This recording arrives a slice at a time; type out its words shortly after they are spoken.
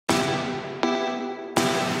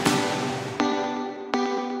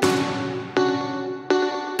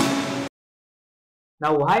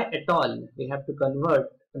Now, why at all we have to convert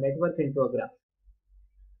a network into a graph?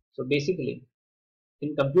 So basically,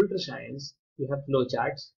 in computer science, you have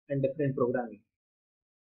flowcharts and different programming.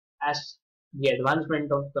 As the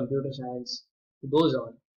advancement of computer science goes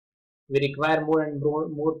on, we require more and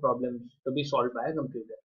more problems to be solved by a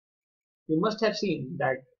computer. You must have seen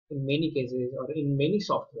that in many cases or in many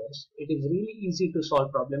softwares, it is really easy to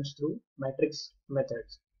solve problems through matrix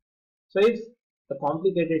methods. So if the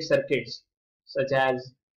complicated circuits, such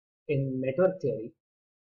as in network theory,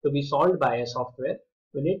 to be solved by a software,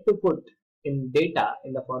 we need to put in data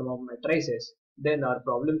in the form of matrices, then our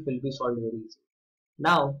problems will be solved very easily.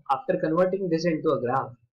 Now, after converting this into a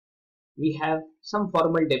graph, we have some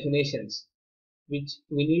formal definitions which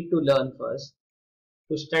we need to learn first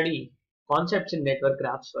to study concepts in network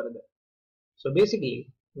graphs further. So basically,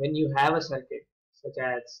 when you have a circuit such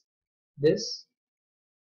as this,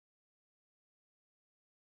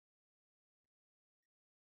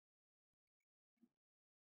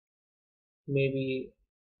 maybe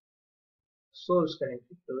source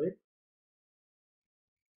connected to it,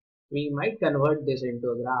 we might convert this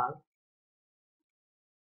into a graph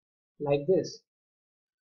like this.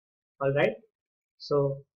 Alright,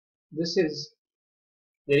 so this is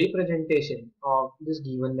the representation of this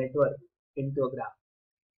given network into a graph.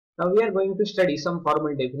 Now we are going to study some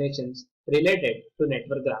formal definitions related to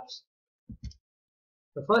network graphs.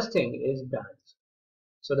 The first thing is branch.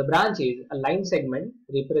 So the branch is a line segment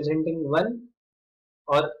representing one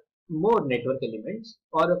or more network elements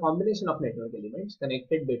or a combination of network elements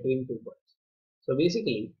connected between two points. So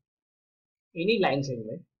basically, any line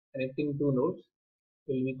segment connecting two nodes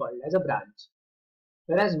will be called as a branch.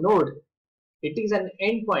 Whereas node, it is an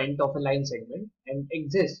endpoint of a line segment and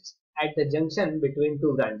exists at the junction between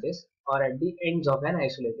two branches or at the ends of an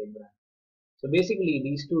isolated branch. So basically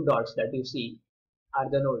these two dots that you see are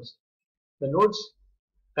the nodes. The nodes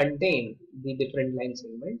contain the different line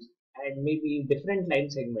segments and maybe different line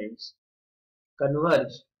segments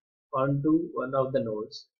converge onto one of the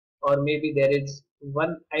nodes, or maybe there is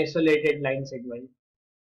one isolated line segment,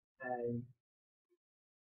 and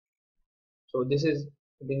so this is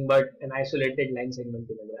nothing but an isolated line segment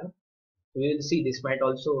in a graph. We will see this might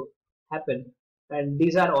also happen, and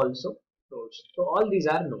these are also nodes. So all these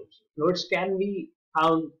are nodes. Nodes can be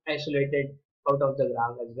found isolated out of the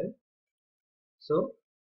graph as well. So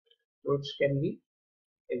nodes can be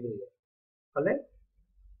everywhere. Alright.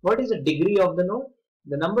 What is the degree of the node?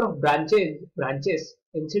 The number of branches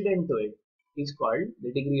incident to it is called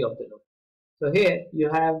the degree of the node. So here you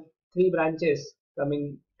have three branches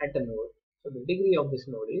coming at a node. So the degree of this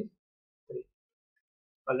node is 3.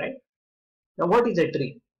 Alright. Now what is a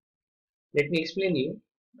tree? Let me explain you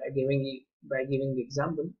by giving the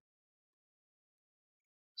example.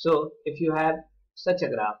 So if you have such a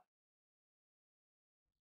graph,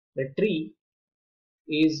 the tree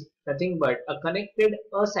is nothing but a connected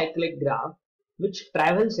acyclic graph which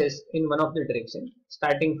traverses in one of the direction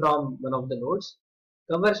starting from one of the nodes,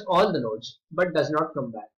 covers all the nodes but does not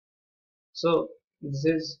come back. So this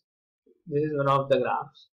is one of the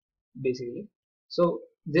graphs basically. So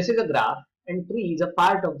this is a graph and tree is a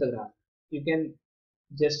part of the graph. You can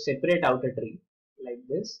just separate out a tree like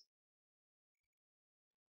this.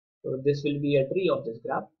 So this will be a tree of this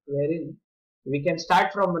graph wherein we can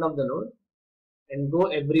start from one of the node and go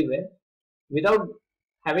everywhere without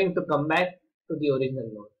having to come back to the original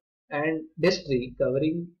node, and this tree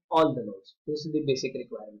covering all the nodes. This is the basic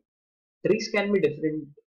requirement. Trees can be different.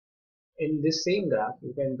 In this same graph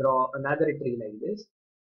you can draw another tree like this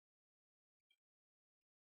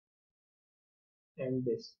and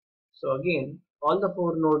this. So again all the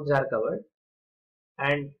 4 nodes are covered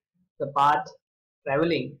and the path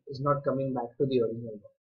traveling is not coming back to the original node.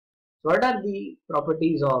 So what are the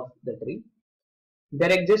properties of the tree?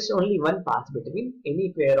 There exists only one path between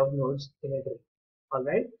any pair of nodes in a tree.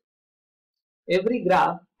 Alright. Every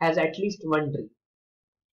graph has at least one tree.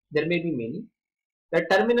 There may be many. The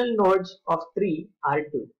terminal nodes of tree are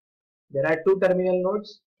 2. There are 2 terminal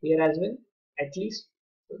nodes here as well. At least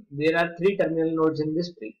there are 3 terminal nodes in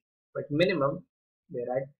this tree, but minimum there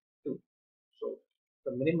are 2. So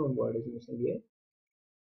the minimum word is missing here.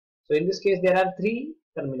 So in this case there are 3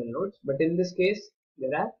 terminal nodes, but in this case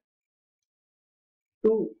there are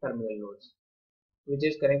 2 terminal nodes, which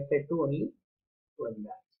is connected to only one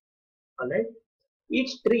branch. Alright.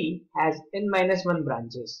 Each tree has n-1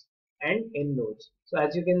 branches and n nodes. So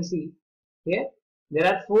as you can see here, there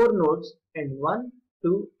are 4 nodes and 1,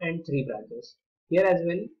 2 and 3 branches. Here as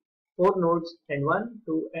well 4 nodes and 1,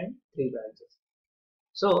 2 and 3 branches.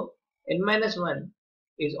 So n-1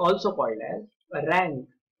 is also called as a rank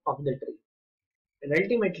of the tree. And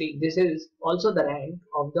ultimately, this is also the rank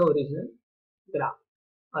of the original graph.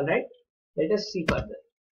 Alright, let us see further.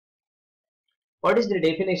 What is the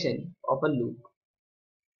definition of a loop?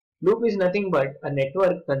 Loop is nothing but a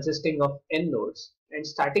network consisting of n nodes, and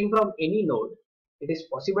starting from any node, it is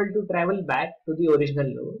possible to travel back to the original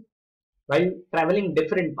node while traveling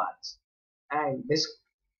different paths, and this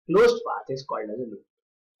closed path is called as a loop.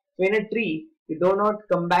 So in a tree, you do not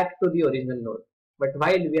come back to the original node, but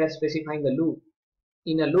while we are specifying a loop,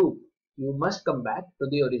 in a loop, you must come back to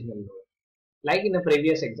the original node. Like in a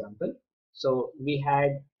previous example, so we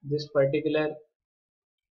had this particular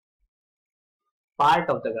part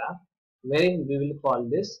of the graph wherein we will call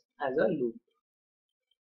this as a loop.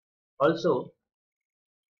 Also,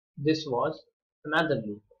 this was another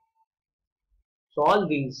loop. So all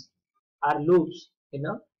these are loops in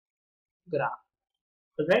a graph.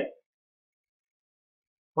 Alright?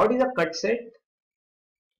 What is a cut set?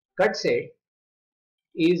 Cut set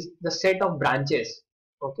is the set of branches,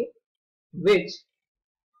 okay, which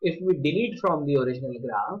if we delete from the original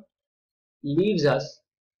graph leaves us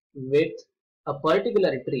with a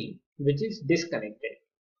particular tree which is disconnected.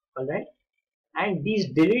 Alright? And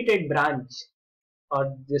these deleted branch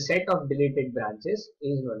or the set of deleted branches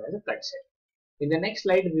is known as a cut set. In the next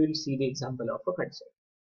slide, we will see the example of a cut set.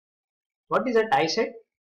 What is a tie set?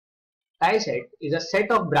 Tie set is a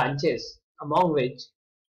set of branches among which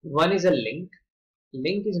one is a link.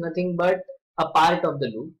 Link is nothing but a part of the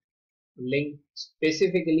loop. Link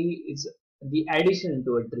specifically is the addition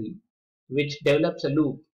to a tree which develops a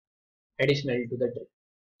loop additional to the tree.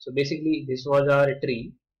 So basically this was our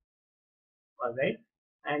tree, alright,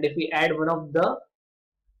 and if we add one of the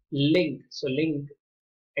link, so link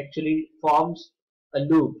actually forms a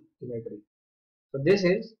loop in a tree. So this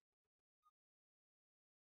is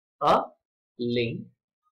a link,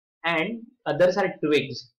 and others are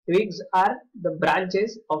twigs. Twigs are the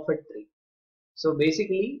branches of a tree. So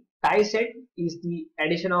basically tie set is the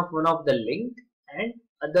addition of one of the link and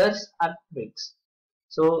others are twigs.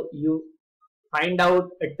 So you find out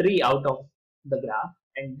a tree out of the graph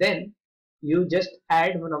and then you just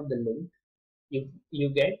add one of the link, you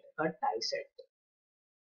get a tie set.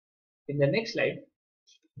 In the next slide,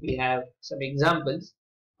 we have some examples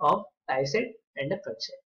of tie set and a cut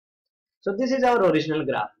set. So this is our original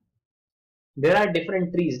graph. There are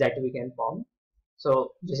different trees that we can form.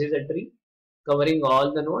 So this is a tree covering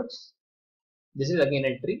all the nodes. This is again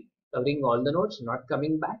a tree covering all the nodes, not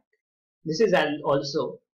coming back. This is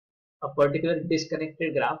also a particular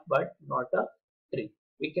disconnected graph, but not a tree.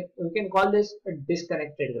 We can call this a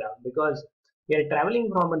disconnected graph because we are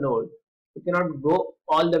traveling from a node. We cannot go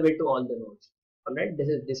all the way to all the nodes. Alright, this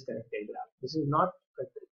is disconnected graph. This is not a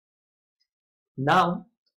tree. Now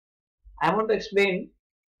I want to explain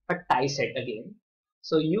a tie set again.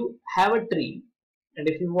 So you have a tree, and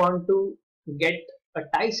if you want to get a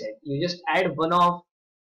tie set, you just add one of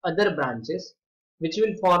other branches which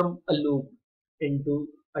will form a loop into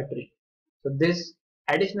a tree. So this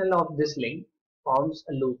additional of this link forms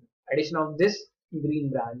a loop. Addition of this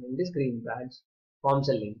green branch and this green branch forms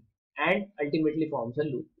a link and ultimately forms a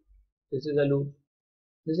loop. This is a loop,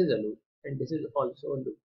 this is a loop, and this is also a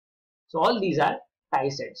loop. So all these are tie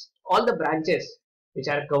sets. All the branches which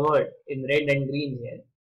are covered in red and green here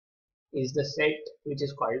is the set which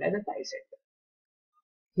is called as a tie set.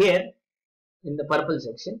 Here in the purple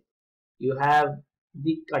section you have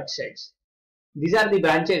the cut sets. These are the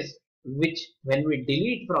branches which when we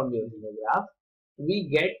delete from the original graph we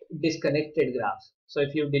get disconnected graphs. So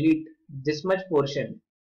if you delete this much portion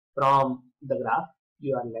from the graph,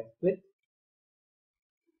 you are left with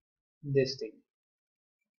this thing.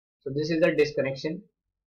 So this is a disconnection.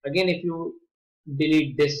 Again, if you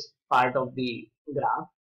delete this part of the graph,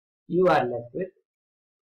 you are left with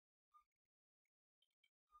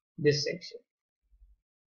this section.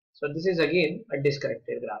 So this is again a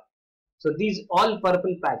disconnected graph. So these all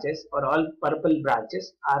purple patches or all purple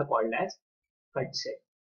branches are called as cut set.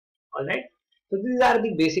 Alright. So these are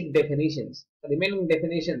the basic definitions. The remaining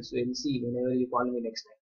definitions we will see whenever you call me next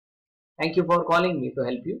time. Thank you for calling me to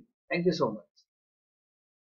help you. Thank you so much.